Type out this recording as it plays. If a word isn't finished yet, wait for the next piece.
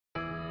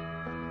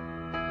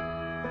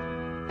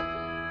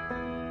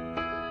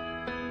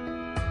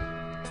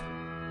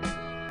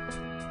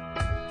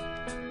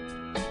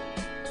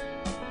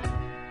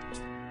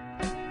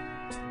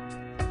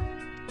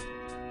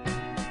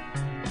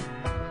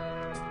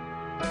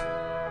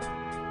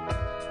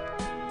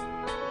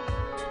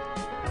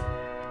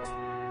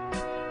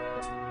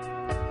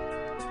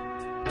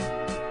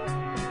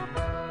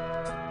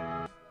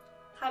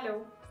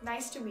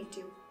Nice to meet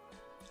you.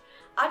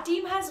 Our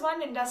team has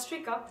won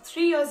Industry Cup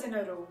 3 years in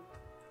a row.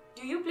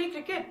 Do you play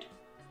cricket?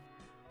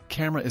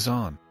 Camera is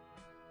on.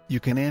 You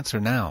can answer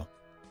now.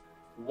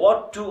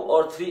 What 2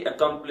 or 3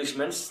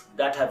 accomplishments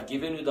that have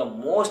given you the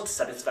most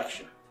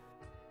satisfaction?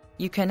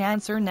 You can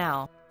answer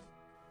now.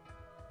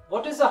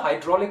 What is a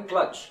hydraulic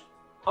clutch?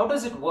 How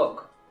does it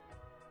work?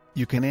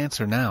 You can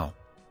answer now.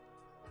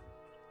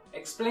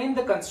 Explain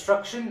the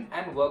construction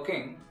and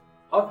working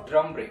of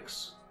drum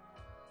brakes.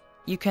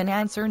 You can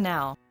answer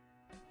now.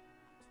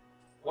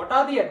 What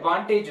are the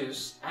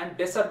advantages and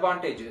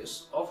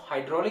disadvantages of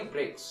hydraulic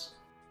brakes?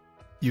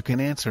 You can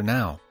answer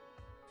now.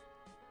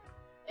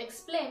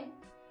 Explain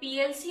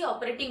PLC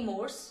operating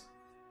modes.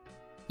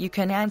 You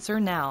can answer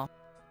now.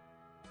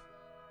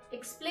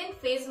 Explain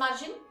phase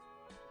margin.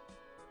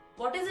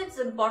 What is its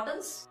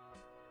importance?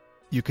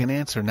 You can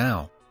answer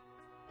now.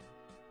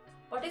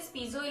 What is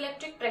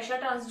piezoelectric pressure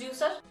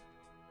transducer?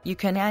 You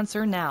can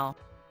answer now.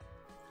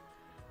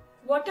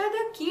 What are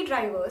the key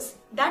drivers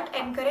that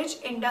encourage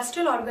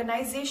industrial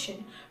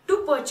organization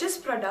to purchase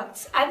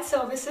products and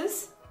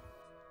services?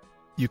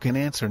 You can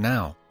answer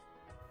now.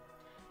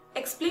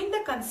 Explain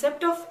the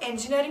concept of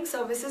engineering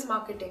services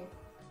marketing.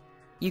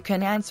 You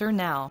can answer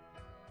now.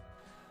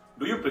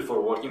 Do you prefer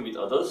working with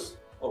others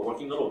or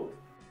working alone?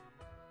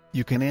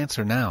 You can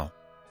answer now.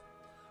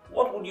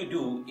 What would you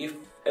do if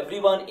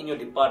everyone in your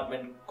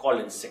department called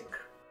in sick?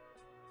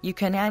 You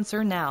can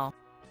answer now.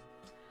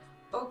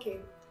 Okay.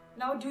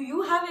 Now, do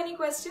you have any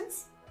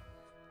questions?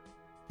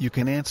 You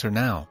can answer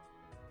now.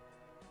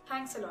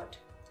 Thanks a lot.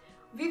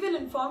 We will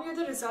inform you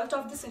the result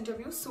of this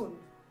interview soon.